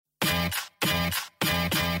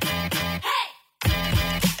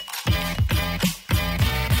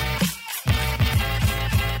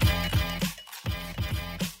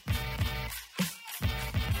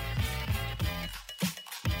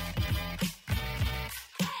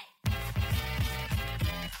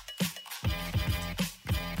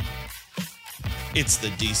It's the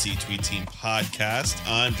DC Tweet Team podcast.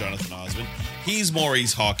 I'm Jonathan Osmond. He's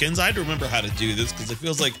Maurice Hawkins. I had to remember how to do this because it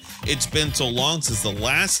feels like it's been so long since the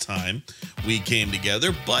last time we came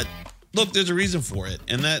together. But look, there's a reason for it.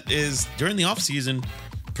 And that is during the offseason,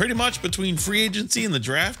 pretty much between free agency and the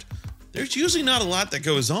draft, there's usually not a lot that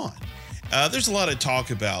goes on. There's a lot of talk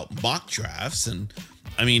about mock drafts. And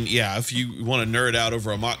I mean, yeah, if you want to nerd out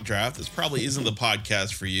over a mock draft, this probably isn't the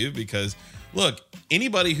podcast for you because look,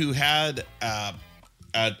 anybody who had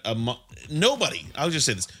nobody, I'll just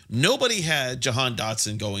say this, nobody had Jahan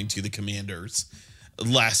Dotson going to the Commanders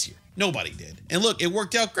last year. Nobody did. And look, it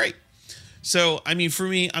worked out great. So, I mean, for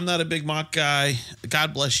me, I'm not a big mock guy.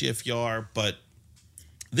 God bless you if you are. But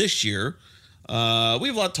this year, we have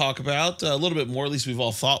a lot to talk about, a little bit more, at least we've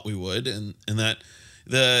all thought we would. And that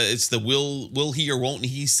it's the will he or won't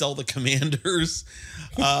he sell the Commanders?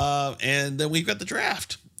 And then we've got the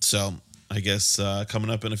draft. So I guess coming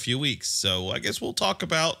up in a few weeks. So I guess we'll talk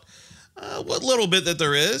about what little bit that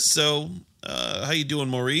there is. So how you doing,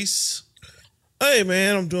 Maurice? Hey,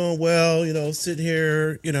 man, I'm doing well. You know, sitting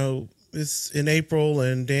here, you know, it's in April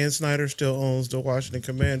and Dan Snyder still owns the Washington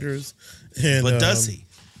Commanders. And, but does he?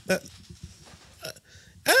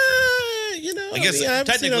 You know, I guess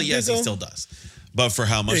technically, yes, he still does. But for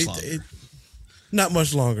how much longer? Not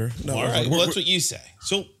much longer. No. All right. Well, that's what you say.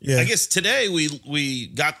 So yeah. I guess today we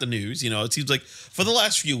got the news. You know, it seems like for the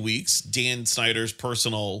last few weeks, Dan Snyder's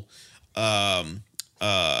personal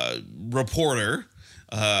reporter,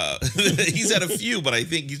 he's had a few, but I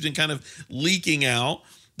think he's been kind of leaking out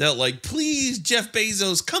that, like, please, Jeff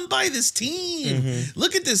Bezos, come buy this team. Mm-hmm.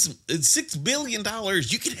 Look at this. It's $6 billion.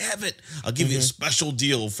 You can have it. I'll give you a special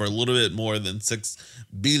deal for a little bit more than $6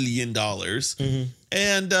 billion. Mm-hmm.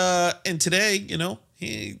 And today, you know,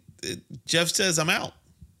 Jeff says I'm out.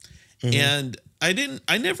 Mm-hmm. And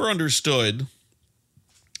I never understood,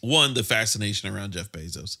 one, the fascination around Jeff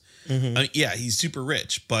Bezos. Mm-hmm. I mean, yeah, he's super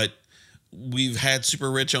rich, but we've had super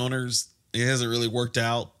rich owners. It hasn't really worked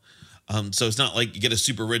out. So it's not like you get a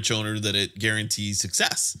super rich owner that it guarantees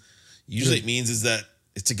success. Usually it means is that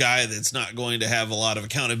it's a guy that's not going to have a lot of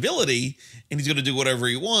accountability and he's going to do whatever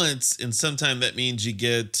he wants. And sometimes that means you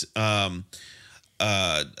get,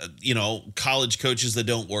 you know, college coaches that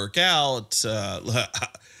don't work out.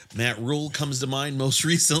 Matt Rule comes to mind most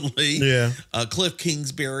recently. Yeah. Cliff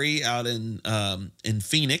Kingsbury out in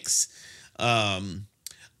Phoenix.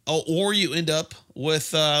 Or you end up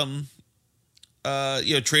with,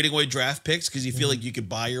 you know, trading away draft picks because you feel like you could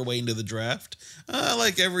buy your way into the draft.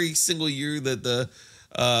 Like every single year that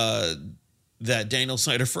that Daniel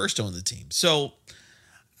Snyder first owned the team. So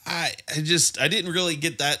I didn't really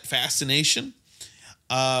get that fascination.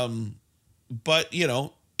 But you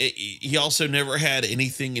know, he also never had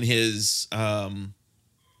anything in his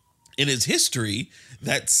history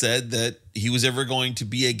that said that he was ever going to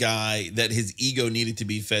be a guy that his ego needed to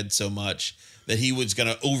be fed so much that he was going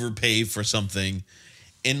to overpay for something.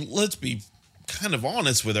 And let's be kind of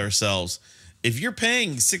honest with ourselves. If you're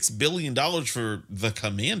paying $6 billion for the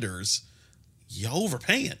Commanders, you're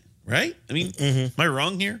overpaying, right? I mean, am I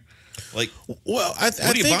wrong here? Like, well, what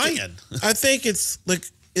are you buying? I think it's like,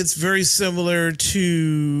 it's very similar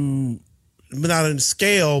to, not in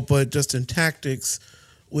scale, but just in tactics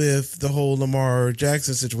with the whole Lamar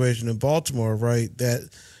Jackson situation in Baltimore, right? That,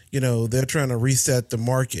 you know, they're trying to reset the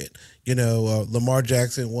market. You know, Lamar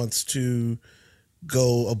Jackson wants to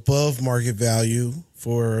go above market value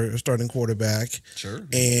for a starting quarterback. Sure.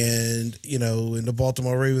 And, you know, and the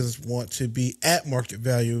Baltimore Ravens want to be at market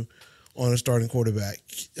value on a starting quarterback.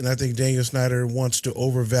 And I think Daniel Snyder wants to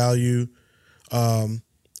overvalue the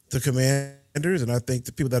Commanders. And I think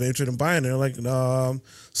the people that are interested in buying it are like,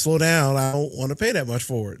 slow down. I don't want to pay that much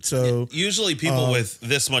for it. So usually people with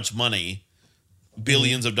this much money,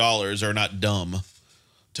 billions of dollars, are not dumb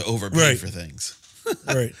to overpay for things.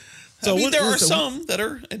 Right. So I mean, there are some that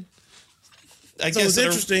are, I guess, that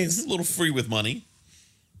interesting. Are a little free with money.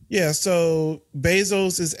 Yeah. So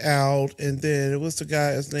Bezos is out, and then it was the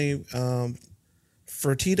guy, his name,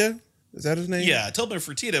 Fertitta. Is that his name? Yeah, Tillman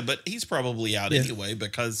Fertitta, but he's probably out anyway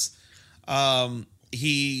because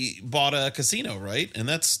he bought a casino, right? And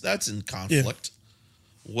that's in conflict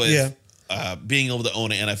with being able to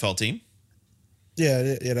own an NFL team.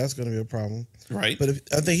 Yeah, that's going to be a problem. Right. But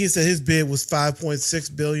I think he said his bid was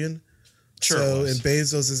 $5.6 billion. Sure. So, and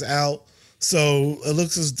Bezos is out. So it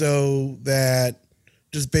looks as though that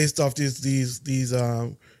just based off these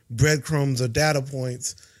breadcrumbs or data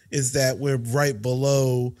points is that we're right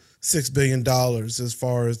below $6 billion as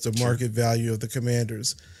far as the market value of the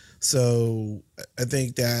Commanders. So I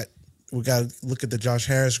think that we got to look at the Josh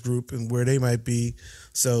Harris group and where they might be.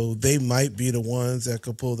 So they might be the ones that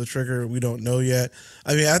could pull the trigger. We don't know yet.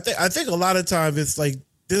 I mean, I think a lot of times it's like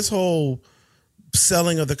this whole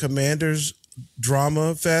selling of the Commanders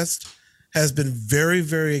drama fest has been very,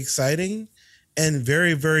 very exciting and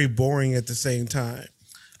very, very boring at the same time.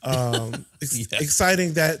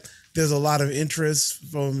 Exciting that there's a lot of interest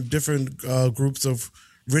from different groups of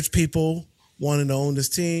rich people wanting to own this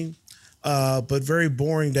team, but very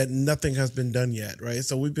boring that nothing has been done yet, right?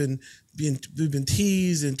 So we've been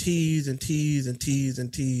teased and teased and teased and teased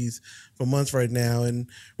and teased for months right now, and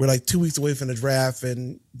we're like 2 weeks away from the draft,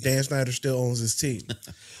 and Dan Snyder still owns his team.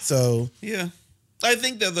 So yeah, I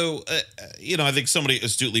think that though, I think somebody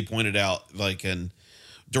astutely pointed out, like in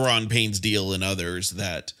Daron Payne's deal and others,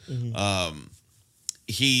 that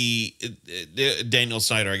Daniel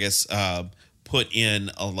Snyder, I guess, put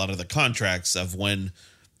in a lot of the contracts of when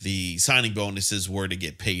the signing bonuses were to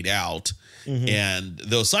get paid out. And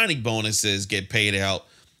those signing bonuses get paid out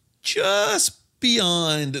just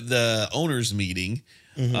beyond the owners meeting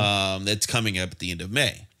that's coming up at the end of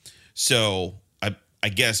May. So I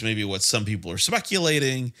guess maybe what some people are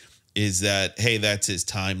speculating is that, hey, that's his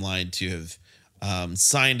timeline to have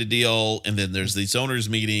signed a deal, and then there's this owners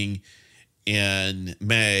meeting in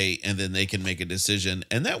May, and then they can make a decision.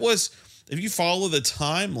 And that was, if you follow the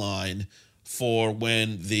timeline for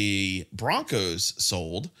when the Broncos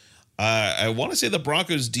sold, I want to say the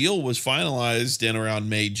Broncos deal was finalized in around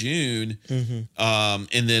May, June.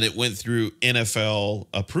 And then it went through NFL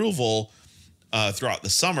approval throughout the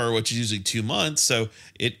summer, which is usually 2 months. So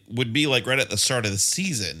it would be like right at the start of the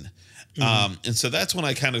season. And so that's when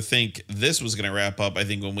I kind of think this was going to wrap up. I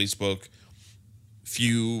think when we spoke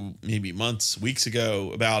few maybe months, weeks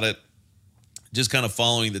ago about it, just kind of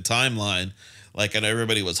following the timeline, like, and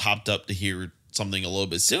everybody was hopped up to hear something a little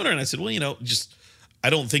bit sooner. And I said, well, I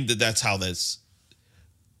don't think that that's how it's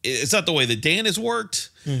not the way that Dan has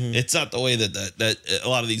worked. It's not the way that a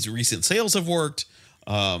lot of these recent sales have worked.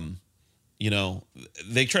 They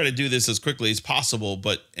try to do this as quickly as possible,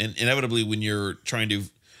 but inevitably when you're trying to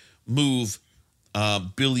move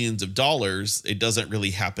billions of dollars, it doesn't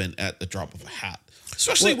really happen at the drop of a hat,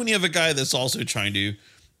 especially when you have a guy that's also trying to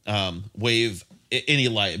waive any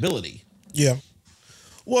liability. Yeah.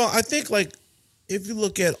 Well, I think like if you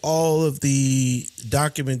look at all of the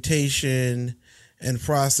documentation and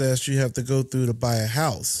process you have to go through to buy a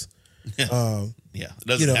house. It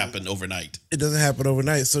doesn't happen overnight. It doesn't happen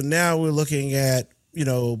overnight. So now we're looking at,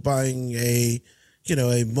 buying a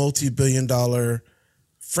multi-billion-dollar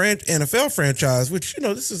NFL franchise, which,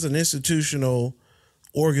 this is an institutional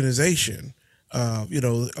organization.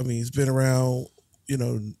 It's been around,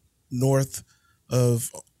 north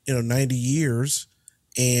of, 90 years.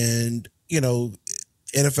 And,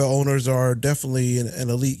 NFL owners are definitely an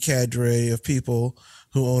elite cadre of people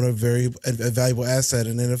who own a very valuable asset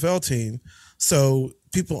in an NFL team. So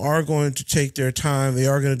people are going to take their time. They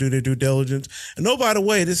are going to do their due diligence. And oh, by the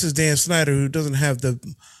way, this is Dan Snyder, who doesn't have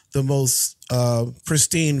the most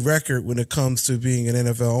pristine record when it comes to being an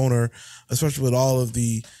NFL owner, especially with all of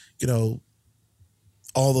the,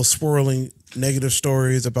 all the swirling negative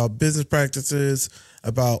stories about business practices,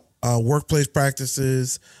 about workplace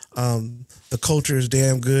practices. The culture is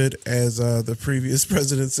damn good, as the previous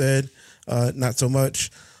president said, not so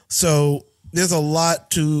much. So there's a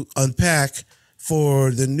lot to unpack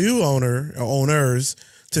for the new owners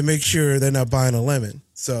to make sure they're not buying a lemon.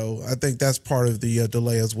 So I think that's part of the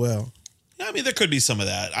delay as well. I mean, there could be some of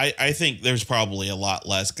that. I think there's probably a lot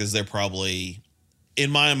less because they're probably,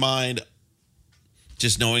 in my mind,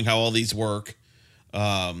 just knowing how all these work,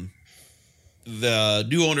 the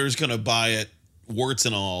new owner is going to buy it, warts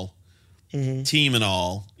and all, team and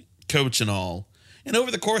all, coach and all. And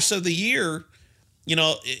over the course of the year,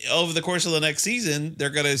 over the course of the next season, they're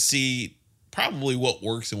going to see probably what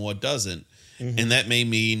works and what doesn't. And that may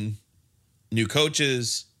mean new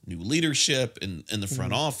coaches, new leadership in the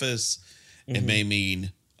front office. It may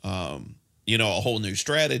mean, a whole new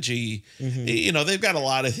strategy. They've got a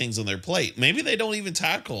lot of things on their plate. Maybe they don't even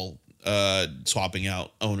tackle swapping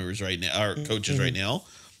out owners right now or coaches right now,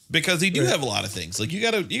 because they do have a lot of things. Like you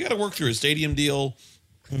gotta work through a stadium deal.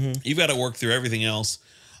 You've got to work through everything else.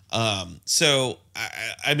 So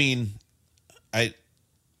I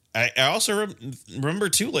also remember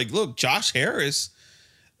too, like, look, Josh Harris,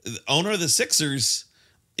 the owner of the Sixers,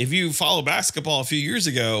 if you follow basketball a few years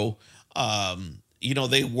ago,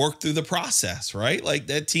 they worked through the process, right? Like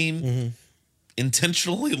that team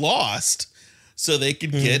intentionally lost so they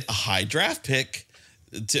could get a high draft pick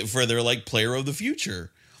for their like player of the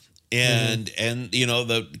future. And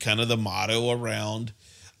the kind of the motto around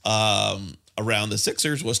around the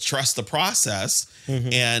Sixers was trust the process,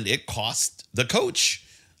 and it cost the coach.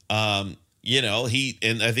 And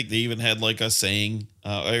I think they even had like a saying.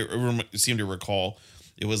 I seem to recall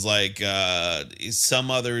it was like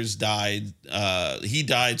some others died. He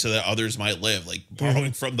died so that others might live, like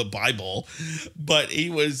borrowing from the Bible. But he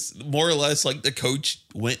was more or less like the coach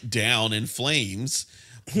went down in flames,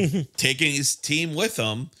 taking his team with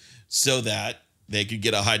him so that they could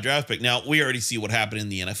get a high draft pick. Now, we already see what happened in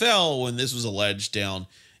the NFL when this was alleged down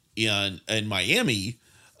in Miami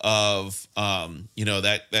of,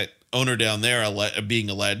 that owner down there being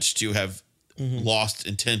alleged to have lost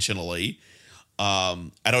intentionally. I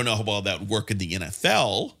don't know how well that would work in the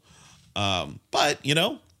NFL, but,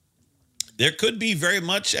 there could be very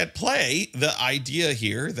much at play. The idea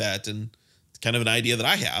here that, and it's kind of an idea that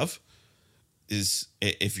I have, is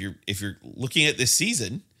if you're looking at this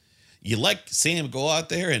season, you let Sam go out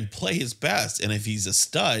there and play his best. And if he's a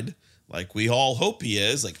stud, like we all hope he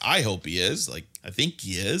is, like I hope he is, like I think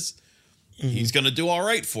he is, he's going to do all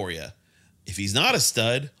right for you. If he's not a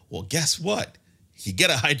stud, well, guess what? You get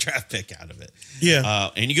a high draft pick out of it. Yeah.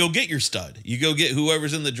 And you go get your stud. You go get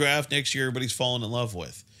whoever's in the draft next year everybody's falling in love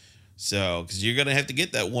with. So, because you're going to have to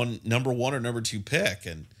get that number 1 or number 2 pick.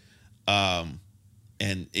 And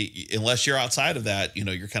unless you're outside of that,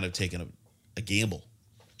 you're kind of taking a gamble.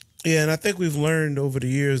 Yeah, and I think we've learned over the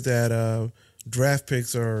years that draft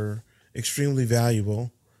picks are extremely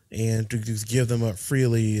valuable, and to just give them up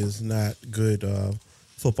freely is not good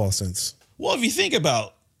football sense. Well, if you think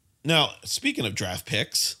about, now, speaking of draft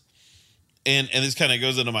picks, and this kind of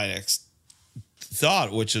goes into my next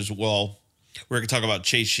thought, which is, well, we're going to talk about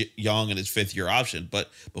Chase Young and his 5th-year option.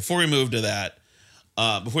 But before we move to that,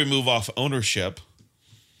 before we move off ownership,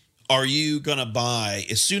 are you going to buy,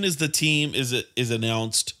 as soon as the team is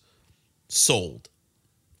announced sold,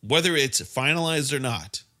 whether it's finalized or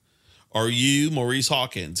not, are you, Maurice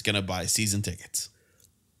Hawkins, going to buy season tickets?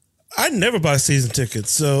 I never buy season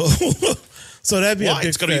tickets, so that'd be Why? a big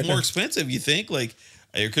It's going to be factor. more expensive, you think? Like,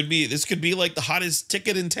 this could be like the hottest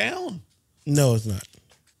ticket in town. No, it's not.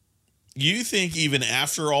 You think even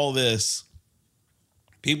after all this,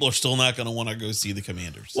 people are still not going to want to go see the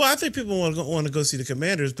Commanders? Well, I think people want to go see the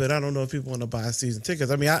Commanders, but I don't know if people want to buy season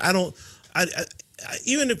tickets. I mean, I don't.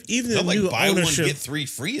 Even the like new buy ownership, 1 get 3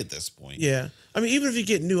 free at this point. Yeah, I mean, even if you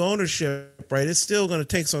get new ownership, right, it's still going to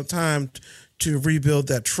take some time to rebuild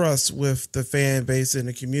that trust with the fan base and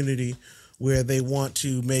the community, where they want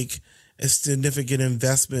to make a significant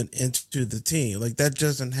investment into the team. Like, that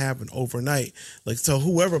doesn't happen overnight. Like, so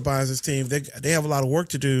whoever buys this team, they have a lot of work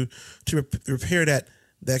to do to repair that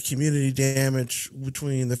community damage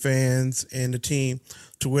between the fans and the team,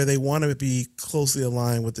 to where they want to be closely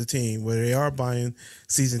aligned with the team, where they are buying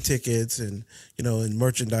season tickets and, and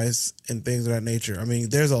merchandise and things of that nature. I mean,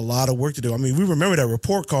 there's a lot of work to do. I mean, we remember that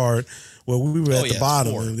report card where we were at the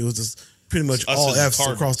bottom and it was just pretty much all F's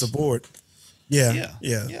across the board. Yeah.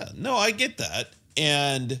 No, I get that.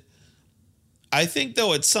 And I think,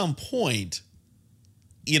 though, at some point,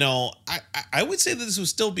 I would say that this would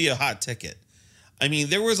still be a hot ticket. I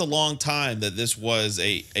mean, there was a long time that this was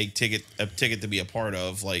a ticket to be a part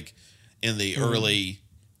of, like in the early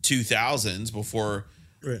 2000s, before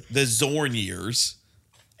the Zorn years,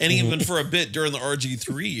 and even for a bit during the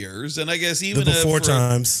RG3 years, and I guess even the before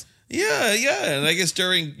times. Yeah, and I guess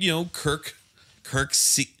during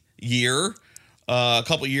Kirk's year, a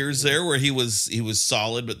couple years there where he was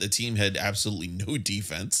solid, but the team had absolutely no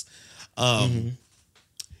defense.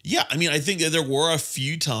 Yeah, I mean, I think that there were a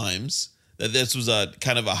few times that this was a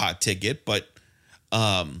kind of a hot ticket, but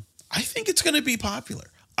I think it's going to be popular.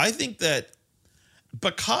 I think that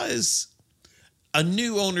because a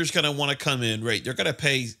new owner's going to want to come in, right? They're going to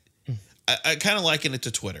pay. I kind of liken it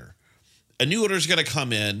to Twitter. A new owner's going to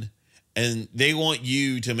come in, and they want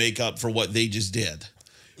you to make up for what they just did,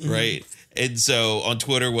 right? And so on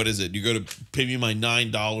Twitter, what is it? You go to pay me my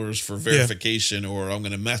 $9 for verification, or I'm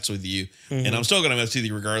going to mess with you, and I'm still going to mess with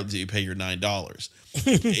you regardless if you pay your $9.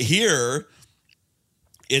 Here,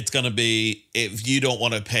 it's going to be, if you don't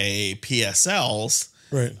want to pay PSLs,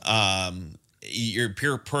 right? Your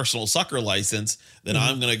pure personal sucker license, then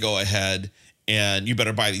I'm going to go ahead and you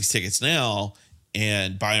better buy these tickets now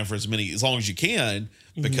and buy them for as long as you can,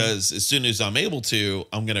 because as soon as I'm able to,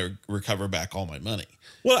 I'm going to recover back all my money.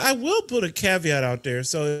 Well, I will put a caveat out there.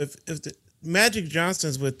 So if the Magic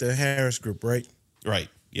Johnson's with the Harris Group, right? Right.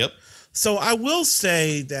 Yep. So I will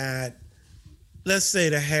say that, let's say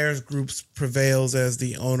the Harris Group prevails as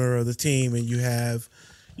the owner of the team, and you have,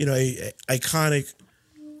 a iconic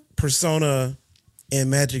persona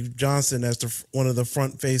in Magic Johnson as one of the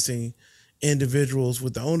front-facing individuals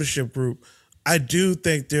with the ownership group. I do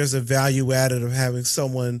think there's a value added of having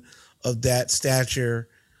someone of that stature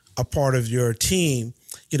a part of your team.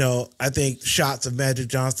 I think shots of Magic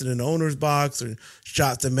Johnson in the owner's box, or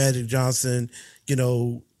shots of Magic Johnson,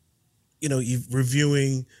 reviewing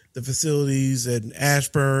the facilities at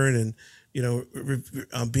Ashburn, and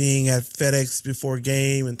being at FedEx before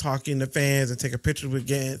game and talking to fans and taking pictures with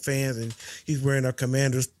fans, and he's wearing a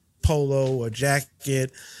Commander's polo or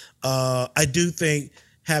jacket. I do think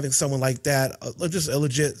having someone like that, just a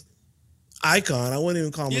legit icon. I wouldn't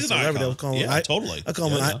even call him a celebrity. I would call him, totally. I call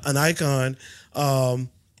him an icon.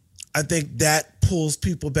 I think that pulls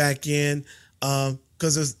people back in,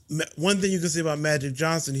 because there's one thing you can say about Magic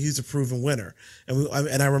Johnson: he's a proven winner.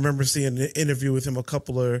 And I remember seeing an interview with him a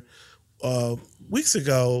couple of weeks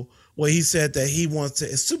ago where he said that he wants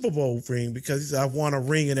a Super Bowl ring because he said, I want a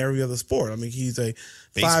ring in every other sport. I mean, he's a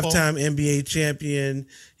five-time NBA champion.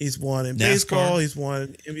 He's won in baseball. He's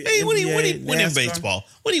won in NBA. Hey, what do you win in baseball?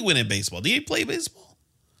 What do you win in baseball? Do you play baseball?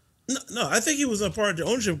 No, I think he was a part of the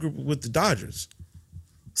ownership group with the Dodgers.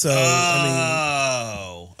 So,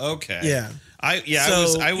 okay. Yeah.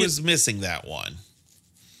 I was missing that one.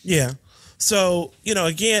 Yeah. So,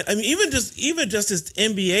 again, I mean, even just his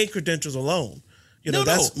NBA credentials alone,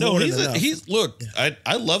 that's more than enough.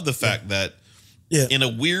 I love the fact that in a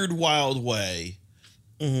weird, wild way,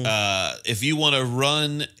 if you want to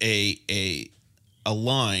run a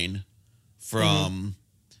line from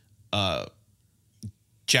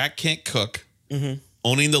Jack Kent Cook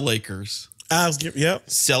owning the Lakers,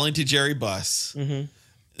 selling to Jerry Buss, and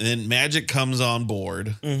then Magic comes on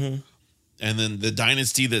board, and then the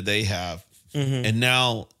dynasty that they have, and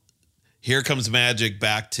now here comes Magic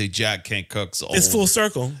back to Jack Kent Cook's old. It's full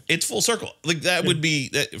circle. It's full circle. Like that would be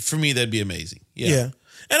that for me. That'd be amazing. Yeah.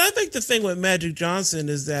 And I think the thing with Magic Johnson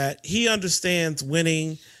is that he understands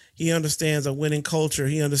winning. He understands a winning culture.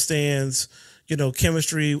 He understands,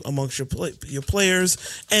 chemistry amongst your players.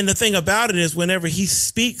 And the thing about it is, whenever he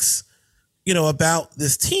speaks, about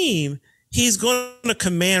this team, he's going to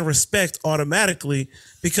command respect automatically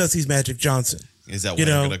because he's Magic Johnson. Is that what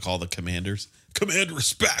I'm going to call the Commanders? Command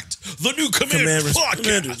respect. The new Commanders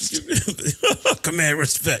podcast. Command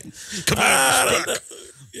respect. Command respect.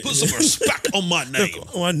 Put some respect on my name.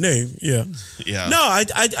 On my name, yeah. No, I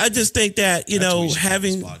just think that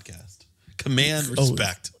having podcast. Command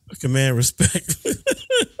respect. Command respect.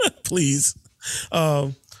 Please.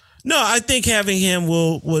 No, I think having him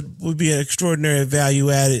would be an extraordinary value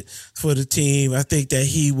added for the team. I think that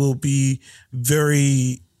he will be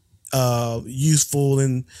very useful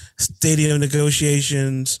in stadium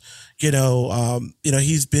negotiations.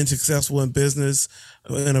 He's been successful in business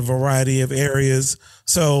in a variety of areas.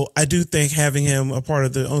 So I do think having him a part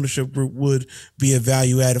of the ownership group would be a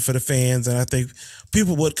value added for the fans. And I think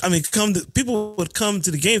people would come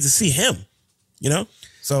to the games to see him,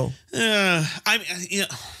 So I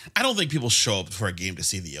don't think people show up for a game to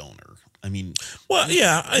see the owner. I mean,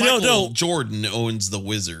 Michael Jordan owns the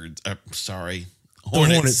Wizards.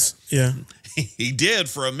 Hornets. Yeah. He did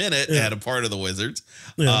for a minute, had a part of the Wizards.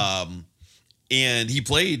 Yeah. And he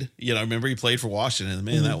played, I remember he played for Washington.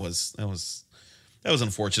 Man, that was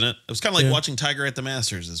unfortunate. It was kind of like watching Tiger at the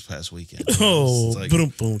Masters this past weekend.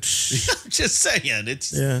 Boom. Just saying.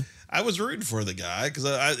 I was rooting for the guy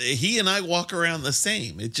because he and I walk around the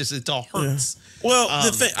same. It all hurts. Yeah. Well,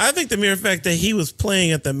 I think the mere fact that he was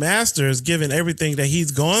playing at the Masters, given everything that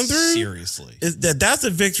he's gone through, seriously, that's a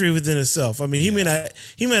victory within itself. I mean, he may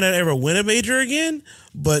not ever win a major again,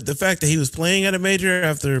 but the fact that he was playing at a major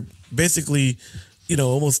after basically,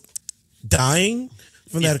 almost dying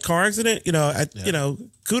from that car accident,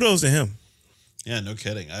 kudos to him. Yeah, no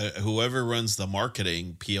kidding. Whoever runs the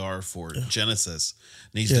marketing PR for Genesis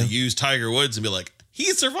needs to use Tiger Woods and be like,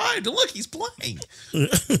 he survived, and look, he's playing.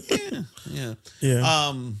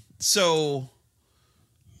 Yeah. So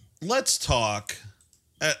let's talk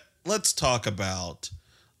about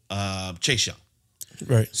Chase Young.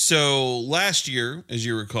 Right. So last year, as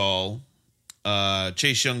you recall,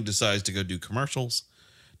 Chase Young decides to go do commercials.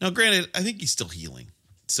 Now, granted, I think he's still healing,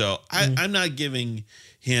 so I'm not giving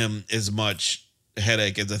him as much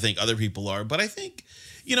headache as I think other people are, but I think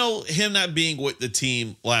him not being with the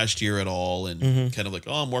team last year at all, and kind of like,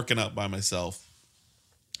 I'm working out by myself,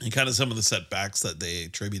 and kind of some of the setbacks that they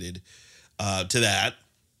attributed to that,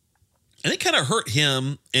 and it kind of hurt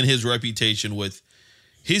him and his reputation with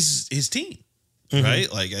his team,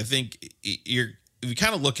 right? Like, I think if you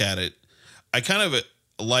kind of look at it, I kind of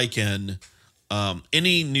liken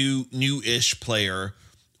any new-ish player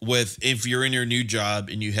with if you're in your new job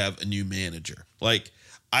and you have a new manager. Like,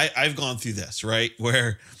 I've gone through this, right?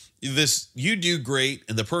 Where you do great,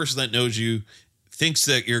 and the person that knows you thinks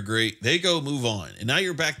that you're great. They go move on. And now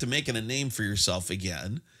you're back to making a name for yourself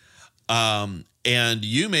again. And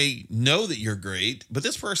you may know that you're great, but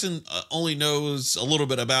this person only knows a little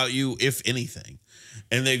bit about you, if anything.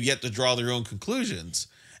 And they've yet to draw their own conclusions.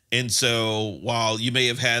 And so while you may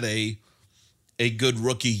have had a good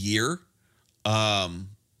rookie year,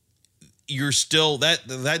 you're still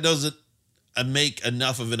that doesn't make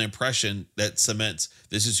enough of an impression that cements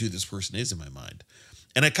this is who this person is in my mind.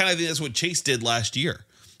 And I kind of think that's what Chase did last year,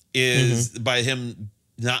 is by him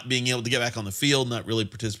not being able to get back on the field, not really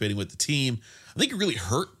participating with the team. I think it really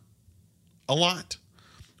hurt a lot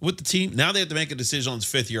with the team. Now they have to make a decision on his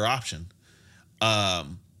 5th-year option.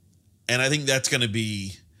 And I think that's going to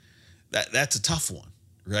be that's a tough one,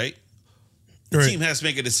 right? The team has to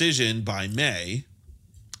make a decision by May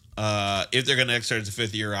if they're going to exercise the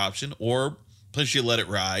 5th-year option or potentially let it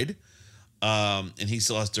ride. And he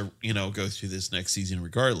still has to, go through this next season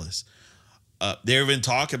regardless. There have been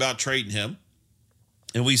talk about trading him.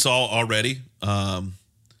 And we saw already,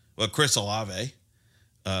 Chris Olave,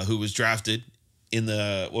 who was drafted in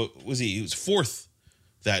what was he? He was 4th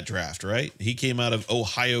that draft, right? He came out of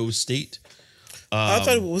Ohio State. I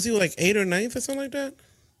thought, was he like 8th or 9th or something like that?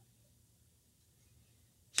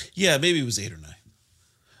 Yeah, maybe it was 8 or 9.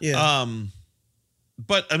 Yeah.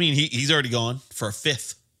 But I mean, he's already gone for a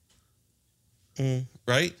 5th,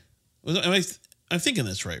 right? I'm thinking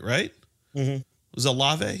this right? Mm-hmm. Was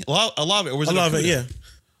Olave, or was it Olave? Yeah.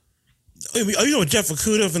 You know Jeff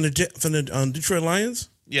Okudah from the Detroit Lions?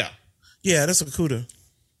 Yeah. Yeah, that's Okudah.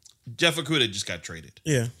 Jeff Okudah just got traded.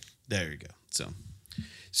 Yeah. There you go.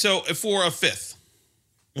 So for a 5th.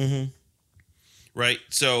 Mm-hmm. Right?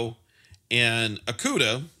 So, and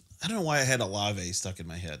Okudah, I don't know why I had Olave stuck in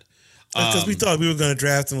my head. Because we thought we were going to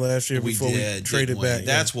draft him last year before we traded back.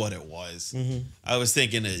 That's what it was. Mm-hmm. I was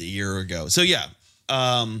thinking it a year ago. So, yeah.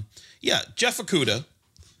 Jeff Okudah,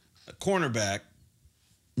 a cornerback,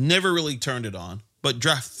 never really turned it on, but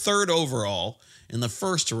draft 3rd overall in the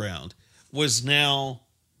 1st round, was now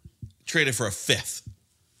traded for a 5th.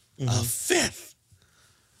 Mm-hmm. A 5th.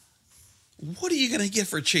 What are you going to get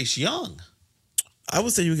for Chase Young? I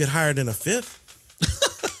would say you get higher than a 5th.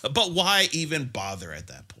 But why even bother at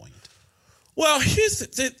that point? Well, here's the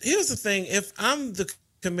thing. If I'm the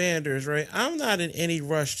Commanders, right, I'm not in any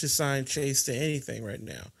rush to sign Chase to anything right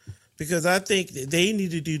now, because I think they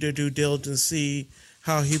need to do their due diligence, see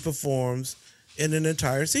how he performs in an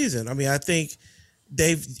entire season. I mean, I think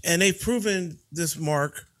they've proven this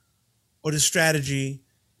mark or this strategy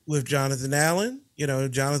with Jonathan Allen.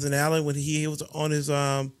 Jonathan Allen, when he was on his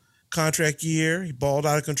contract year, he balled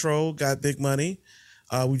out of control, got big money.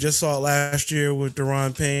 We just saw it last year with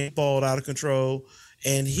Daron Payne, balled out of control,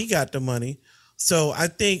 and he got the money. So I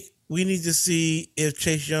think we need to see if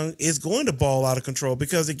Chase Young is going to ball out of control,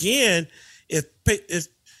 because again, if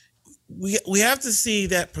we have to see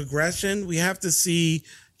that progression, we have to see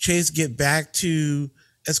Chase get back to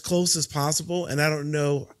as close as possible, and I don't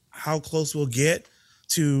know how close we'll get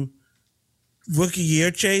to rookie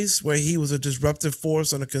year Chase, where he was a disruptive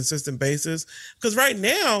force on a consistent basis. Because right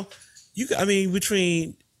now,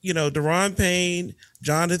 between Daron Payne,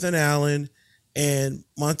 Jonathan Allen, and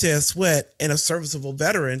Montez Sweat, and a serviceable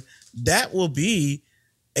veteran, that will be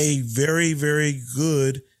a very, very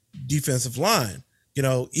good defensive line.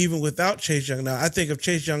 Even without Chase Young. Now, I think if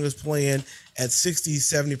Chase Young is playing at 60,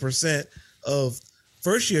 70% of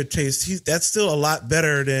first year Chase, that's still a lot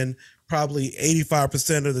better than probably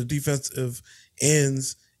 85% of the defensive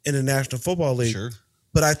ends in the National Football League. Sure.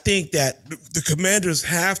 But I think that the Commanders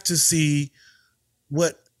have to see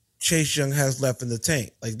what Chase Young has left in the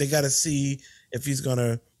tank. Like, they got to see if he's going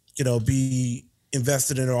to, be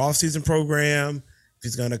invested in an offseason program, if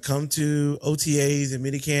he's going to come to OTAs and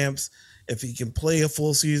mini camps, if he can play a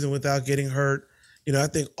full season without getting hurt. I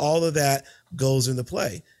think all of that goes into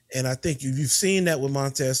play. And I think you've seen that with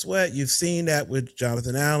Montez Sweat. You've seen that with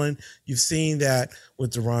Jonathan Allen. You've seen that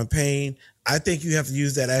with Daron Payne. I think you have to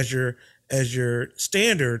use that as your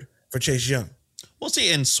standard for Chase Young. Well,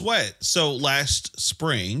 see, and Sweat. So last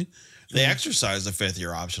spring, they exercised the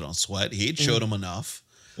 5th-year option on Sweat. He had showed him enough.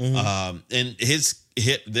 Mm-hmm. And his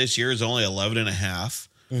hit this year is only 11.5.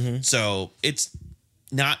 Mm-hmm. So it's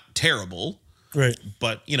not terrible. Right.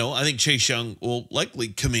 But, I think Chase Young will likely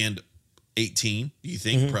command 18, you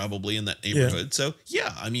think, probably in that neighborhood. Yeah. So,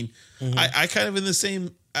 yeah, I mean, I kind of I'm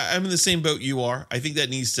in the same boat you are. I think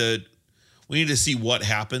we need to see what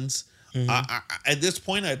happens. At this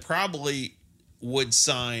point, I probably would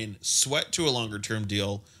sign Sweat to a longer term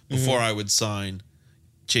deal before I would sign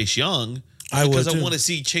Chase Young, because I want to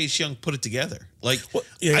see Chase Young put it together. I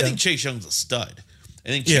think Chase Young's a stud. I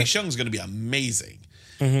think Chase Young's going to be amazing.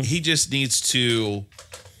 He just needs to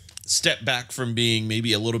step back from being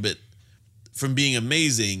maybe a little bit from being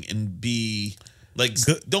amazing and be like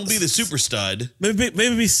good. Don't be the super stud. Maybe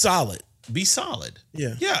be solid. Be solid.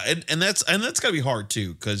 Yeah. Yeah, and that's gotta be hard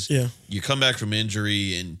too, because you come back from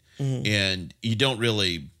injury and you don't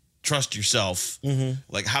really trust yourself.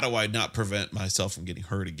 Like, how do I not prevent myself from getting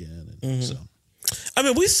hurt again? And so I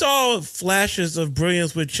mean, we saw flashes of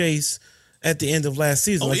brilliance with Chase at the end of last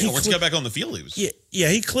season. Once he got back on the field, he was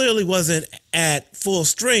he clearly wasn't at full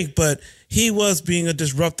strength, but he was being a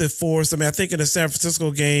disruptive force. I mean, I think in the San Francisco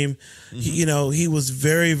game, he was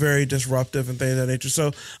very, very disruptive and things of that nature.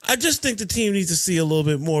 So I just think the team needs to see a little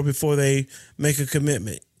bit more before they make a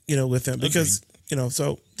commitment, with him, because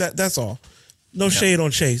so that's all. No shade on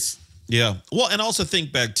Chase. Yeah. Well, and also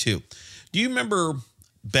think back too. Do you remember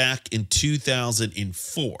back in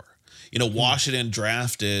 2004? Washington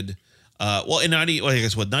drafted. In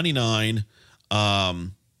 99,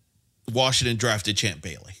 Washington drafted Champ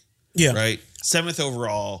Bailey. Yeah. Right? 7th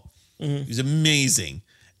overall. He was amazing.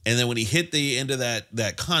 And then when he hit the end of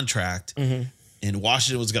that contract and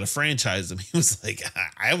Washington was going to franchise him, he was like,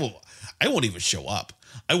 I won't even show up.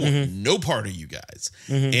 I want no part of you guys.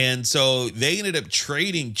 And so they ended up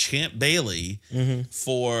trading Champ Bailey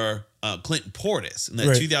for Clinton Portis in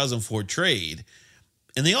that 2004 trade.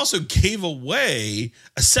 And they also gave away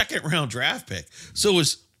a 2nd round draft pick. So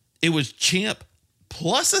it was Champ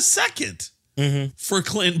plus a 2nd for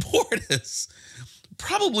Clinton Portis.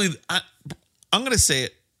 Probably, I'm going to say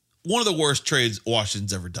it, one of the worst trades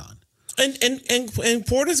Washington's ever done. And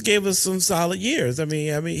Portis gave us some solid years. I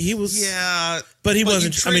mean he was but he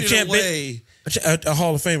wasn't. I mean, Champ Bailey, a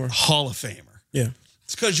Hall of Famer. Hall of Famer. Yeah,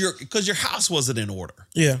 it's because your house wasn't in order.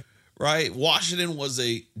 Yeah. Right? Washington was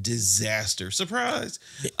a disaster. Surprise.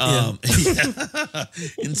 Yeah.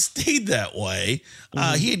 And stayed that way.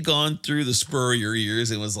 He had gone through the Spurrier years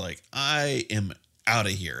and was like, I am out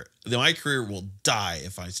of here. My career will die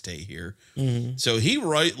if I stay here. So he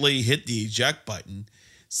rightly hit the eject button,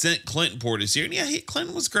 sent Clinton Portis here. And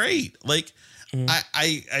Clinton was great. Like,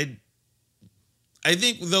 I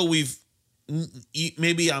think, though,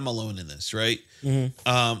 maybe I'm alone in this, right?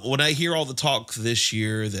 When I hear all the talk this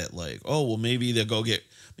year that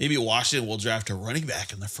maybe Washington will draft a running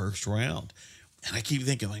back in the 1st round, and I keep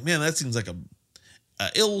thinking like, man, that seems like a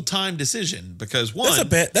ill-timed decision, because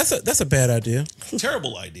that's a bad idea.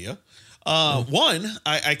 Terrible idea. One,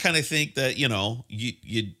 I kind of think that you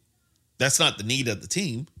that's not the need of the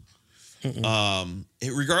team.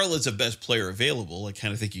 Regardless of best player available, I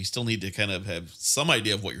kind of think you still need to kind of have some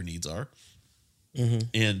idea of what your needs are.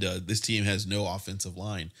 And this team has no offensive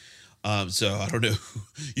line. So I don't know.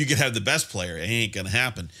 You could have the best player. It ain't going to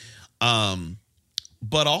happen.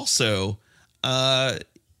 But also, I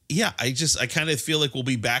kind of feel like we'll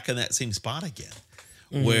be back in that same spot again,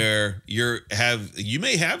 where you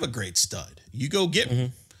may have a great stud. You go get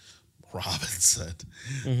Robinson.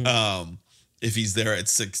 If he's there at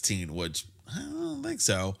 16, which I don't think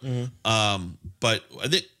so. But I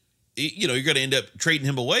think, you're going to end up trading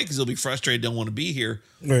him away because he'll be frustrated, don't want to be here.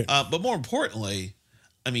 Right. But more importantly,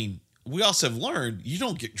 I mean, we also have learned you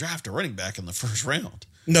don't draft a running back in the 1st round.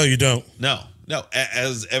 No, you don't. No.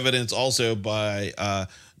 As evidenced also by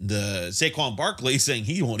the Saquon Barkley saying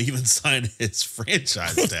he won't even sign his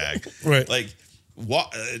franchise tag. Right. Like,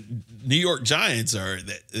 New York Giants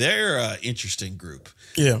they're an interesting group.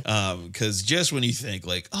 Yeah. Because just when you think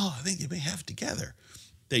like, I think they may have it together,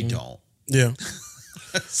 they don't. Yeah.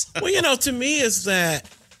 Well, to me is that,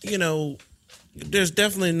 there's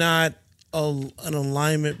definitely not an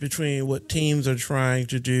alignment between what teams are trying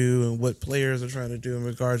to do and what players are trying to do in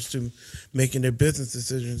regards to making their business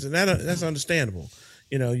decisions. And that's understandable.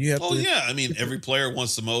 You have to. Yeah. I mean, every player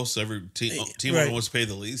wants the most. Every team wants to pay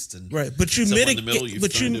the least. And right. But you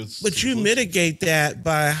mitigate that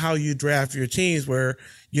by how you draft your teams, where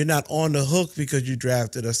you're not on the hook because you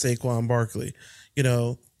drafted a Saquon Barkley.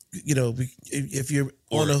 If you're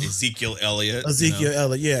or Ezekiel Elliott.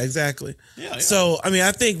 Elliott, yeah, exactly. Yeah. So, I mean,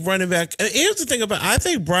 I think running back. And here's the thing I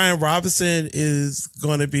think Brian Robinson is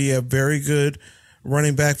going to be a very good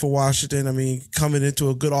running back for Washington. I mean, coming into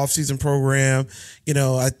a good offseason program,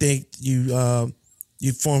 I think you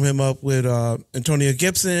form him up with Antonio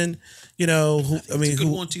Gibson. It's a good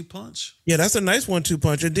 1-2 punch. Yeah, that's a nice 1-2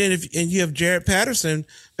 punch. And then you have Jared Patterson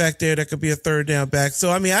back there that could be a 3rd down back.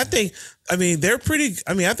 So I think they're pretty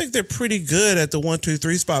good at the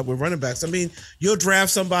 1-2-3 spot with running backs. I mean, you'll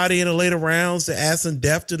draft somebody in the later rounds to add some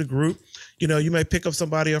depth to the group. You may pick up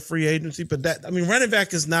somebody off free agency, but running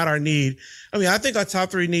back is not our need. I mean, I think our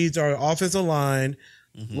top 3 needs are offensive line,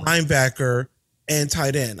 linebacker, and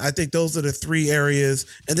tight end. I think those are the three areas.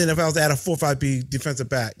 And then if I was to add a 4-5, be defensive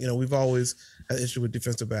back. We've always had issue with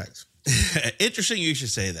defensive backs. Interesting you should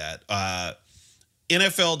say that.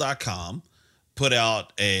 NFL.com put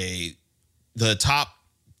out the top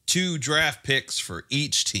 2 draft picks for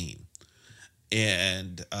each team.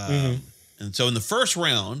 And so in the first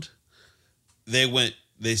round,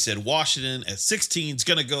 they said Washington at 16 is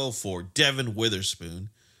going to go for Devin Witherspoon,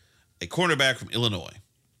 a cornerback from Illinois.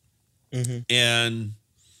 And,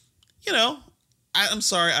 I'm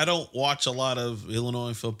sorry, I don't watch a lot of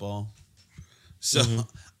Illinois football. So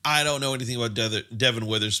I don't know anything about Devin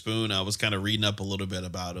Witherspoon. I was kind of reading up a little bit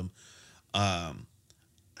about him.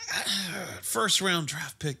 First round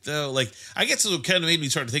draft pick, though. I guess it kind of made me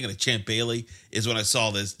start thinking of Champ Bailey is when I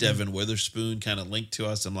saw this Devin Witherspoon kind of linked to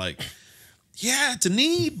us. I'm like, yeah, it's a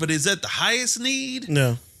need, but is that the highest need?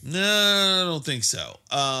 No, I don't think so.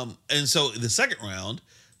 And so the second round,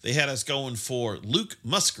 they had us going for Luke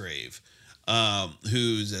Musgrave,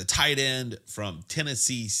 who's a tight end from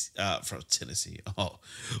Tennessee,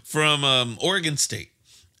 from Oregon State.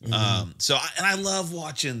 I love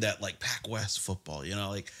watching that Pac West football,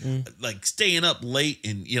 staying up late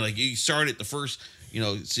and, you start at the first,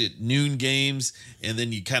 noon games and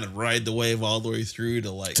then you kind of ride the wave all the way through to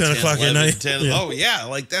 10 o'clock at night. 10. Yeah. Oh yeah.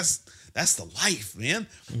 That's the life, man.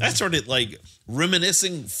 I started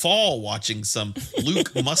reminiscing fall watching some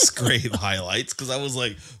Luke Musgrave highlights. Cause I was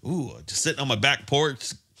just sitting on my back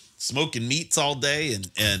porch, smoking meats all day and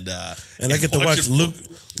I get to watch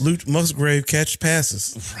Luke Musgrave catch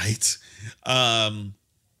passes. Right.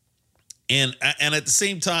 And at the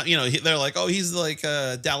same time, they're like, oh, he's like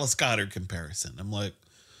a Dallas Goedert comparison. I'm like,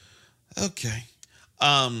 okay.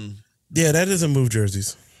 Yeah, that doesn't move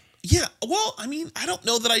jerseys. Yeah. Well, I mean, I don't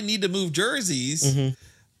know that I need to move jerseys,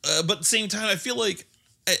 but at the same time, I feel like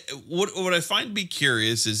what I find to be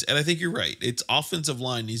curious is, and I think you're right, it's offensive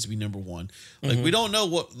line needs to be number one. We don't know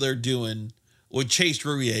what they're doing, what Chase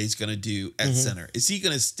Roullier is going to do at center. Is he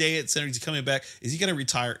going to stay at center? Is he coming back? Is he going to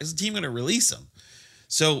retire? Is the team going to release him?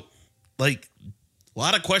 So, a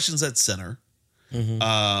lot of questions at center.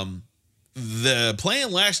 The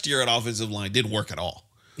plan last year at offensive line didn't work at all.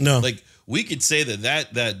 No. We could say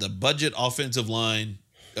that the budget offensive line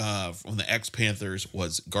from the ex-Panthers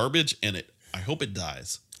was garbage, and I hope it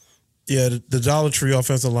dies. Yeah, the Dollar Tree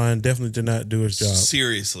offensive line definitely did not do its job.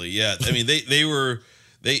 Seriously, yeah. I mean,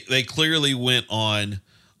 they clearly went on,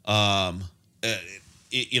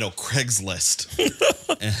 Craigslist.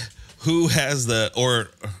 Who has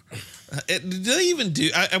did they even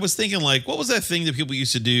do? I was thinking what was that thing that people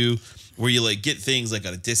used to do where you get things at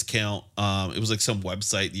a discount? It was some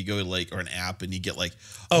website you go or an app and you get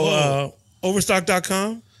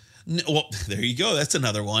Overstock.com. No, well, there you go. That's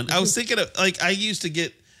another one. I was thinking of I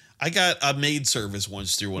got a maid service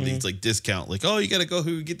once through one of these discount you got to go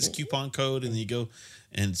get this coupon code and then you go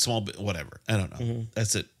and small bit whatever. I don't know.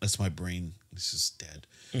 That's it. That's my brain. It's just dead.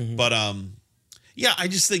 But yeah, I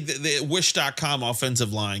just think that the Wish.com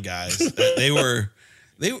offensive line guys, they were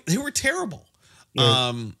terrible.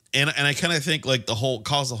 And I kind of think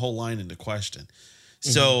caused the whole line into question.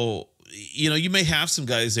 So, you may have some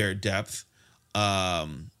guys there at depth,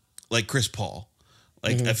 like Chris Paul.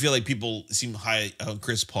 I feel like people seem high on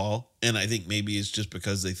Chris Paul, and I think maybe it's just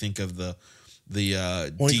because they think of the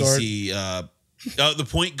DC the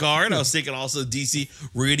point guard. I was thinking also DC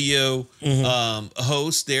radio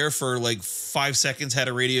host there for 5 seconds, had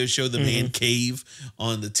a radio show, The Man Cave,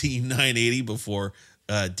 on the Team 980 before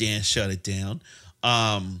Dan shut it down.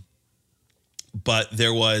 But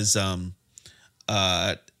there was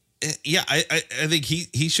I think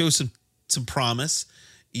he shows some promise.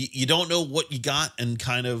 You don't know what you got and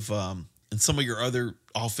kind of and some of your other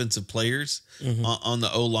offensive players on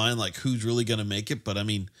the O-line, who's really going to make it. But I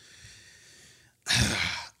mean,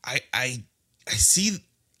 I see,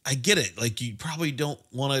 I get it. You probably don't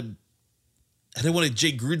want to, I didn't want to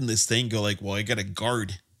Jay Gruden this thing, go well, I got a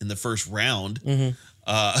guard in the first round, but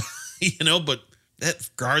that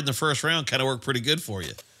guard in the first round kind of worked pretty good for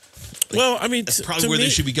you. Well, I mean, that's probably where they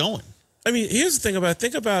should be going. I mean, here's the thing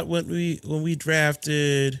think about when we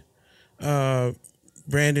drafted Brandon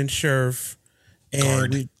Scherf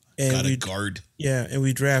and guard. Yeah, and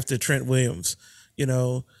we drafted Trent Williams,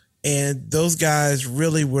 and those guys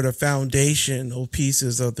really were the foundational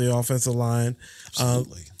pieces of the offensive line.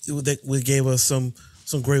 Absolutely. That gave us some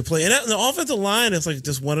great play. And the offensive line is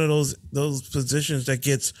just one of those positions that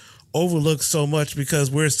gets overlooked so much because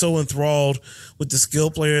we're so enthralled with the skill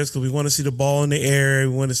players because we want to see the ball in the air,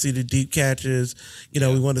 we want to see the deep catches, we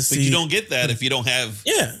want to see. But you don't get that if you don't have.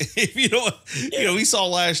 Yeah. If you don't, we saw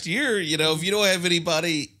last year. If you don't have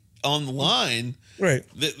anybody on the line, right?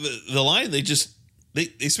 The line they just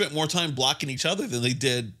they spent more time blocking each other than they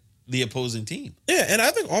did the opposing team. Yeah, and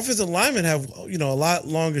I think offensive linemen have a lot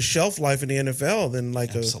longer shelf life in the NFL than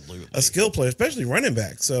like a skill player, especially running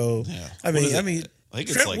back. So I mean, I think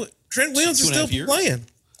it's like Trent Williams is still playing.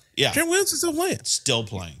 Yeah, Trent Williams is still playing. Still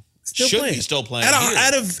playing. Still Should playing. be still playing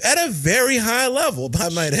at a very high level, I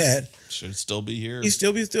might add. Should still be here. He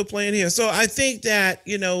still playing here. So I think that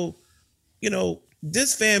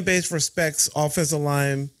this fan base respects offensive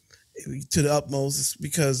line to the utmost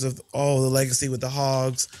because of all the legacy with the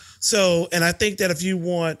Hogs. So, and I think that if you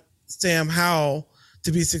want Sam Howell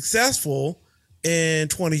to be successful in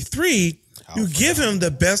 23, you give him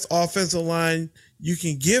the best offensive line you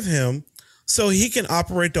can give him so he can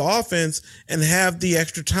operate the offense and have the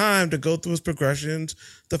extra time to go through his progressions,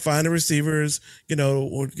 to find the receivers,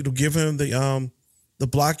 or give him the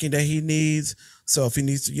blocking that he needs. So if he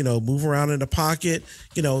needs to, move around in the pocket,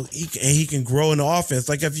 he can grow in the offense.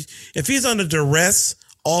 Like if he's under duress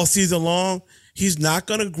all season long, he's not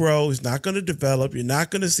going to grow. He's not going to develop. You're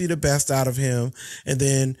not going to see the best out of him. And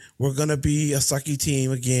then we're going to be a sucky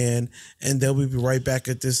team again. And then we'll be right back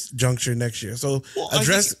at this juncture next year. So I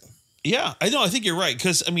think you're right.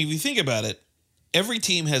 Because, if you think about it, every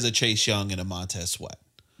team has a Chase Young and a Montez Sweat.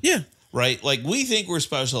 Yeah. Right? Like, we think we're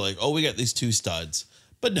special. Like, we got these two studs.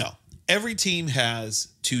 But no. Every team has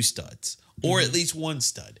two studs, or at least one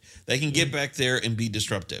stud that can get back there and be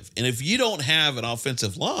disruptive. And if you don't have an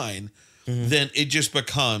offensive line, then it just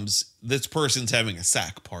becomes this person's having a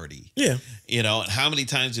sack party. Yeah. And how many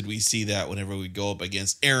times did we see that whenever we go up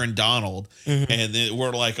against Aaron Donald and then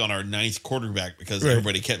we're like on our ninth quarterback because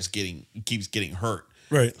everybody keeps getting hurt.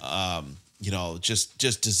 Right.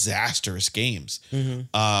 Just disastrous games.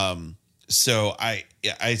 So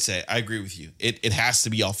I say I agree with you. It has to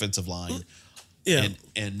be offensive line, and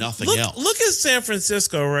nothing else. Look at San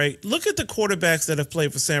Francisco, right? Look at the quarterbacks that have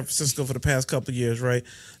played for San Francisco for the past couple of years, right?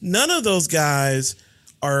 None of those guys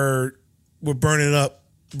were burning up,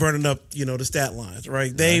 the stat lines,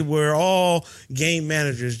 right? They were all game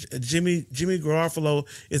managers. Jimmy Garoppolo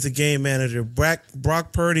is a game manager.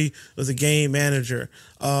 Brock Purdy was a game manager.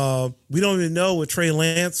 We don't even know what Trey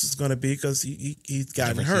Lance is going to be because he's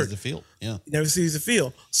gotten hurt. Never sees the field. Yeah. He never sees the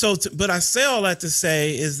field. So, but I say all that to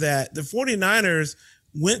say is that the 49ers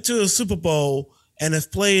went to a Super Bowl and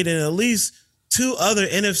have played in at least two other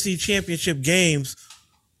NFC championship games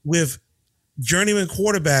with journeyman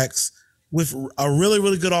quarterbacks with a really,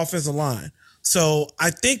 really good offensive line. So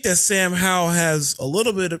I think that Sam Howell has a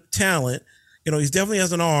little bit of talent. He definitely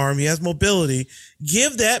has an arm. He has mobility.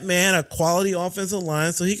 Give that man a quality offensive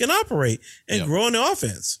line so he can operate and grow in the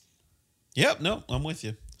offense. Yep. No, I'm with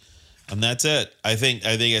you. And that's it. I think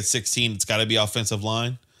at 16, it's got to be offensive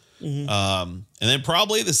line. And then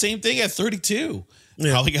probably the same thing at 32.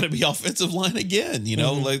 Yeah. Probably got to be offensive line again.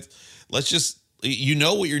 Like let's just,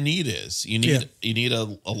 what your need is. You need a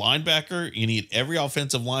linebacker. You need every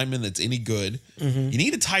offensive lineman that's any good. You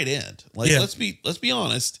need a tight end. Let's be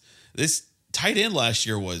honest. This tight end last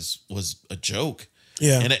year was a joke.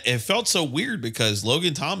 Yeah. And it felt so weird because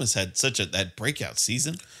Logan Thomas had that breakout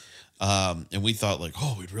season. And we thought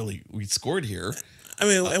we scored here.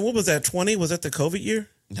 And what was that? 20? Was that the COVID year?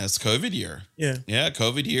 That's COVID year. Yeah. Yeah.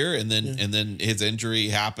 COVID year. And then his injury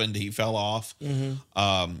happened. He fell off.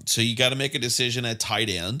 So you got to make a decision at tight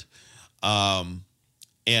end. And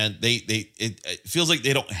it feels like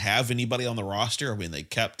they don't have anybody on the roster. They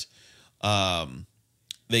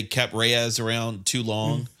kept Reyes around too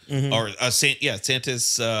long or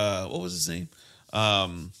Santos. What was his name?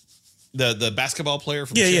 The basketball player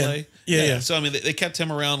from Chile. Yeah. So they kept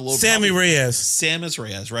him around a little. Samus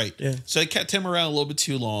Reyes, right? Yeah. So they kept him around a little bit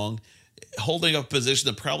too long, holding up a position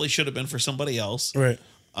that probably should have been for somebody else. Right.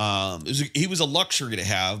 He was a luxury to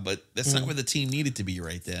have, but that's not where the team needed to be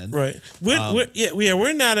right then. Right.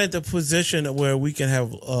 We're not at the position where we can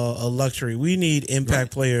have a luxury. We need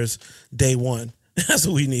impact players day one. That's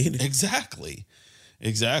what we need. Exactly.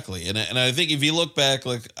 And I think if you look back,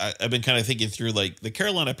 I've been kind of thinking through, the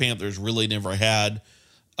Carolina Panthers really never had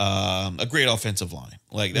a great offensive line.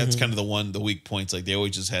 That's kind of the weak points. They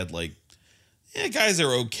always just had guys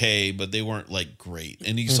are okay, but they weren't great.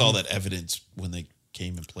 And you saw that evidence when they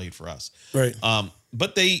came and played for us. Right.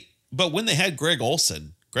 But when they had Greg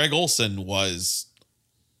Olsen was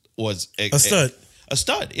a stud. A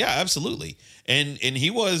stud. Yeah, absolutely. And he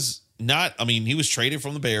was not, he was traded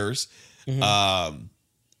from the Bears.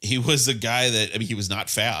 He was a guy that, he was not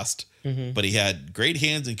fast, but he had great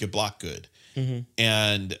hands and could block good.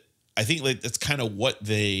 And I think that's kind of what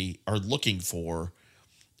they are looking for.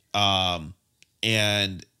 And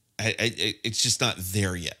it's just not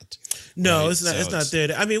there yet. No, right? It's not there.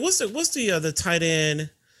 What's the tight end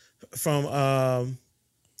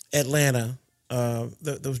Atlanta,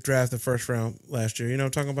 that was drafted first round last year. You know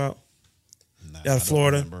what I'm talking about? Nah, Out of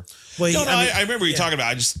Florida. Remember. Well, I remember you talking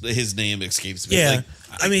about. His name escapes me. Yeah,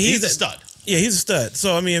 he's a stud. Yeah, he's a stud.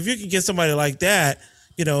 So if you can get somebody like that,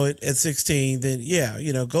 at 16,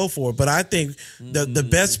 then go for it. But I think the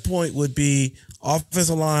best point would be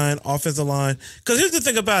offensive line. Because here's the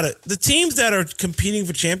thing about it: the teams that are competing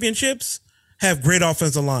for championships have great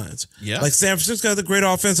offensive lines. Yeah, like San Francisco has a great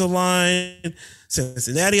offensive line.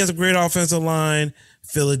 Cincinnati has a great offensive line.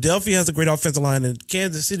 Philadelphia has a great offensive line, and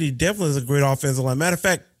Kansas City definitely has a great offensive line. Matter of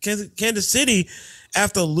fact, Kansas City,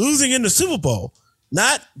 after losing in the Super Bowl,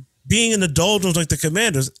 not being in the doldrums like the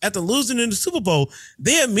Commanders, after losing in the Super Bowl,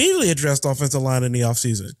 they immediately addressed offensive line in the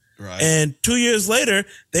offseason. Right. And 2 years later,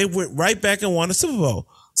 they went right back and won the Super Bowl.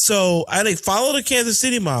 So I think follow the Kansas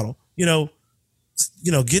City model. Get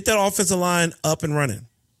that offensive line up and running.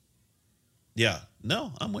 Yeah.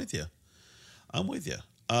 No, I'm with you.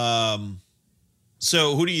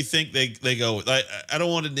 So who do you think they go with? I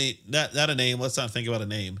don't want to name not a name. Let's not think about a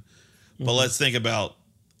name, but let's think about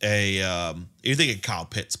you're thinking Kyle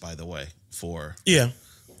Pitts, by the way, for the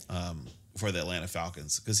Atlanta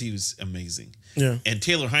Falcons, because he was amazing. Yeah. And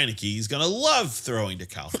Taylor Heineke, he's gonna love throwing to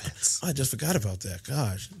Kyle Pitts. I just forgot about that.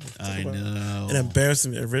 Gosh, I know. An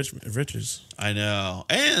embarrassment of riches. I know.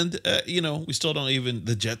 And we still don't even.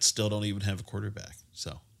 The Jets still don't even have a quarterback.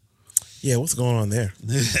 So. Yeah, what's going on there?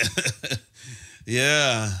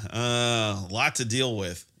 Yeah, a lot to deal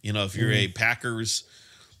with. If you're a Packers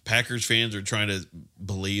fans are trying to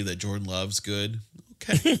believe that Jordan Love's good.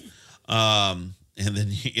 Okay. And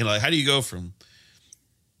then how do you go from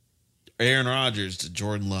Aaron Rodgers to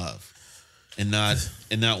Jordan Love and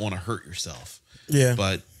not want to hurt yourself? Yeah.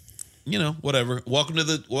 But whatever. Welcome to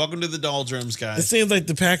the doldrums, guys. It seems like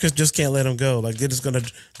the Packers just can't let him go. Like, they're just going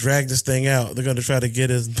to drag this thing out. They're going to try to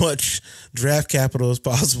get as much draft capital as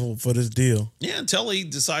possible for this deal. Yeah, until he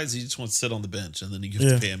decides he just wants to sit on the bench, and then you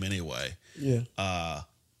have to pay him anyway. Yeah.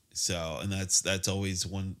 So, and that's always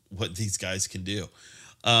what these guys can do.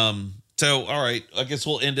 So, all right, I guess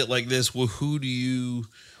we'll end it like this. Well,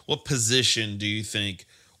 what position do you think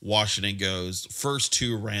Washington goes first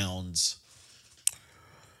 2 rounds?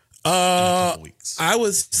 I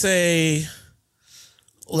would say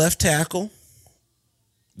left tackle.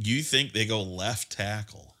 You think they go left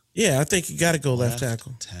tackle? Yeah, I think you got to go left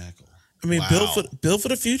tackle. I mean, wow. build for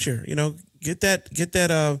the future. Get that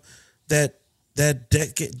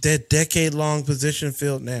decade long position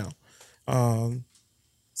filled now.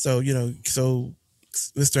 So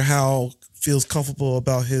Mr. Howell feels comfortable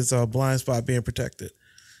about his blind spot being protected,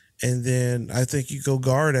 and then I think you go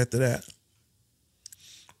guard after that.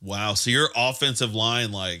 Wow. So your offensive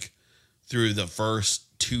line, like through the first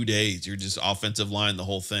 2 days, you're just offensive line the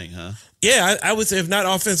whole thing, huh? Yeah, I would say if not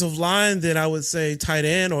offensive line, then I would say tight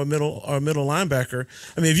end or middle linebacker.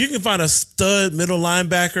 I mean, if you can find a stud middle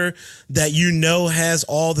linebacker that has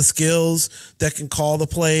all the skills that can call the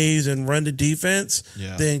plays and run the defense,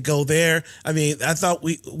 then go there. I mean, I thought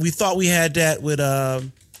we thought we had that with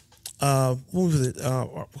what was it?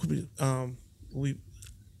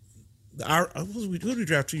 Who did we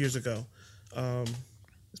draft 2 years ago?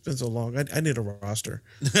 It's been so long. I need a roster.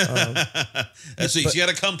 So you got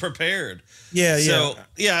to come prepared. Yeah, so,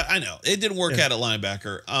 yeah, I know it didn't work out at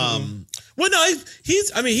linebacker. Well, no,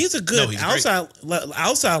 he's a good outside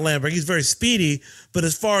linebacker. He's very speedy, but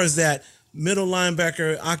as far as that middle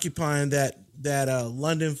linebacker occupying that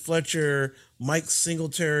London Fletcher, Mike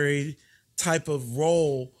Singletary type of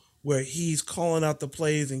role, where he's calling out the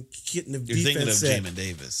plays and getting the defense set. You're thinking of Jamin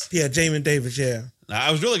Davis. Yeah, Jamin Davis, yeah. Now,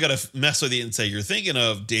 I was really going to mess with you and say you're thinking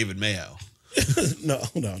of David Mayo. No.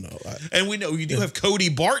 And we know you do have Cody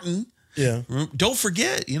Barton. Yeah. Don't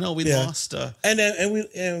forget, we lost. And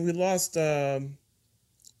we lost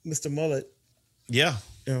Mr. Mullet. Yeah.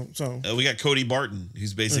 So we got Cody Barton,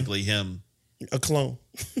 who's basically him. A clone.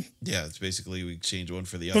 Yeah, it's basically we exchange one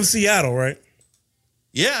for the other. From Seattle, right?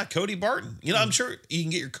 Yeah, Cody Barton. I'm sure you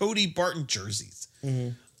can get your Cody Barton jerseys.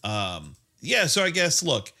 Mm-hmm. Yeah, so I guess,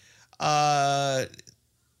 look,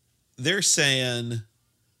 they're saying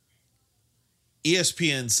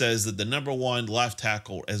ESPN says that the number one left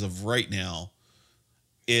tackle as of right now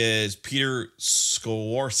is Peter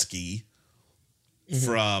Skowarski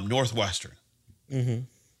from Northwestern. Mm-hmm.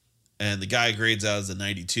 And the guy grades out as a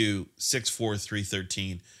 92, 6'4",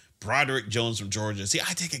 313. Broderick Jones from Georgia. See,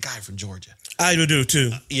 I take a guy from Georgia. I would do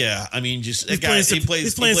too. Yeah, I mean, just a he's guy.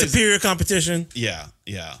 He's playing superior competition. Yeah.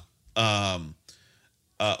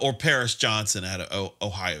 Or Paris Johnson out of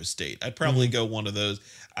Ohio State. I'd probably go one of those.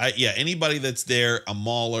 Anybody that's there, a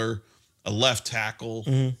mauler, a left tackle.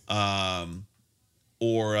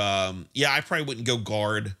 or I probably wouldn't go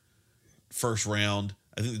guard first round.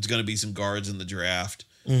 I think there's going to be some guards in the draft.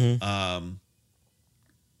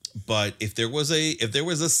 But if there was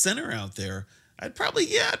a center out there, I'd probably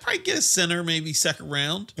get a center, maybe second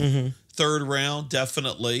round, third round,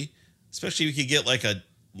 definitely. Especially if you could get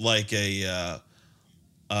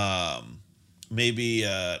maybe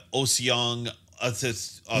Osiong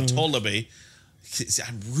Atolabe.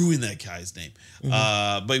 I'm ruining that guy's name.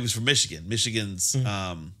 But he was from Michigan. Michigan's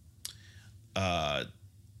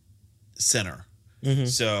center.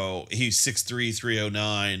 So he's 6'3",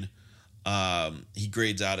 309. He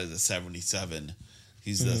grades out as a 77.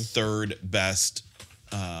 He's the third best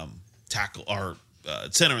tackle or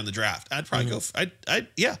center in the draft. I'd probably go.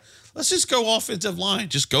 Let's just go offensive line.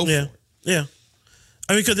 Just go for it. Yeah.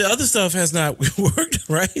 I mean, because the other stuff has not worked,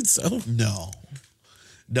 right? So no,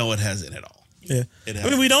 it hasn't at all. Yeah, I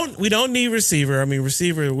mean, we don't need receiver. I mean,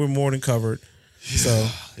 receiver, we're more than covered. So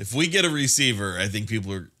if we get a receiver, I think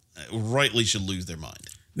people rightly should lose their mind.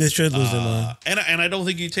 They should lose their mind. And I don't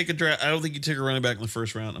think you take a draft. I don't think you take a running back in the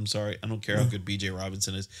first round. I'm sorry. I don't care how good B.J.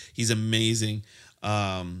 Robinson is. He's amazing.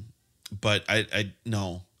 But I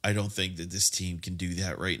don't think that this team can do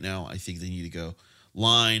that right now. I think they need to go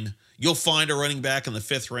line. You'll find a running back in the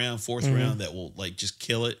fifth round, fourth round that will just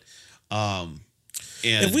kill it.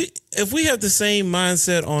 And if we have the same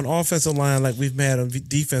mindset on offensive line like we've had on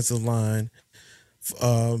defensive line,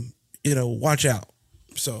 watch out.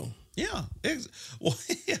 So yeah, well,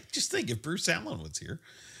 just think if Bruce Allen was here,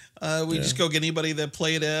 we just go get anybody that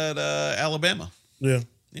played at Alabama. Yeah.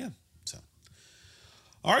 So,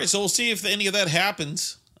 all right. So we'll see if any of that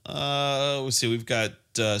happens. We'll see. We've got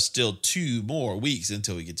still 2 more weeks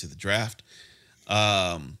until we get to the draft.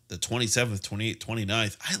 The 27th, 28th,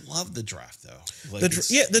 29th. I love the draft though.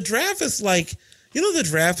 The draft is like, the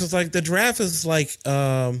draft is like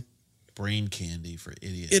brain candy for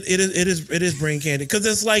idiots. It is brain candy because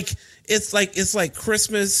it's like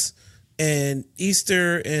Christmas and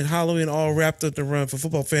Easter and Halloween all wrapped up to run for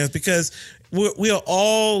football fans because we are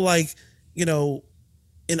all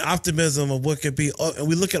in optimism of what could be, and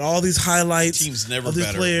we look at all these highlights. Team's never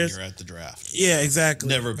better players. When you're at the draft. Yeah, exactly.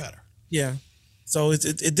 Never better. Yeah. So it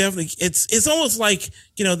definitely it's almost like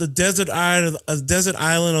the desert island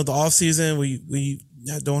of the off season. We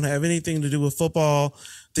don't have anything to do with football.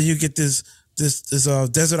 Then you get this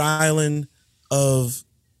desert island of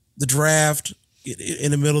the draft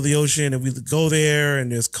in the middle of the ocean, and we go there,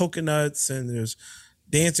 and there's coconuts, and there's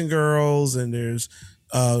dancing girls, and there's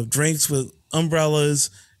drinks with umbrellas,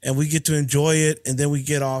 and we get to enjoy it, and then we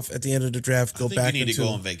get off at the end of the draft. Go back. You need to go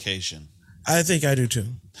on vacation. I think I do too.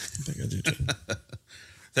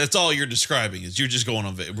 That's all you're describing is you're just going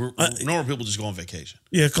on vacation. Normal people just go on vacation.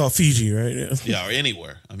 Yeah, called Fiji, right? Yeah, or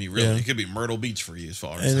anywhere. I mean, really, it could be Myrtle Beach for you as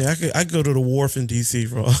far as. I could go to the wharf in D.C.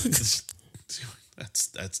 for all.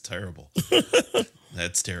 That's terrible.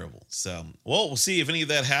 That's terrible. So, well, we'll see if any of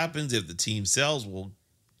that happens. If the team sells, we'll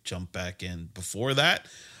jump back in before that.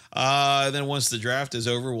 Then once the draft is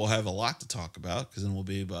over, we'll have a lot to talk about because then we'll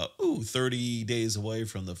be about 30 days away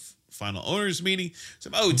from the final owners meeting,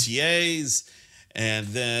 some OTAs, and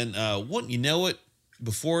then wouldn't you know it,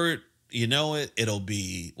 before you know it, it'll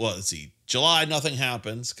be, let's see, July, nothing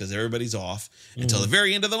happens because everybody's off until the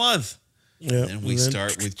very end of the month. Yeah, and we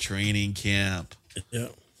start with training camp. Yeah,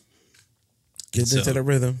 get into the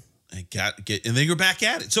rhythm. And then you're back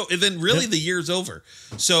at it. So and then really the year's over.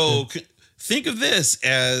 So think of this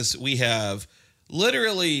as we have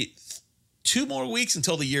literally 2 more weeks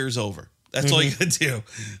until the year's over. That's all you got to do.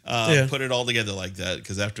 Put it all together like that.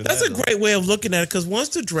 Because after that's a great way of looking at it. Because once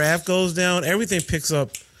the draft goes down, everything picks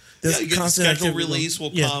up. The schedule release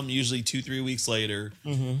will come usually 2-3 weeks later.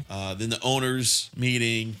 Then the owners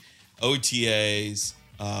meeting, OTAs,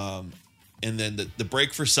 and then the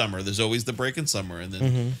break for summer. There's always the break in summer, and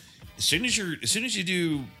then as soon as you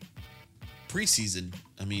do preseason,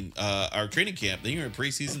 I mean our training camp, then you're in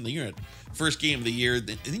preseason, then you're at first game of the year,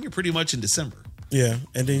 then you're pretty much in December. Yeah,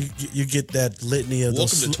 and then you get that litany of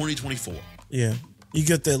welcome to 2024. Yeah. You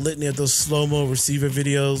get that litany of those slow-mo receiver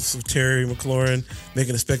videos of Terry McLaurin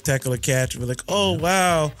making a spectacular catch. And we're like, oh,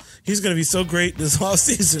 wow, he's going to be so great this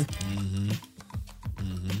offseason.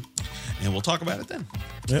 And we'll talk about it then.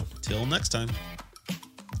 Yep. Till next time.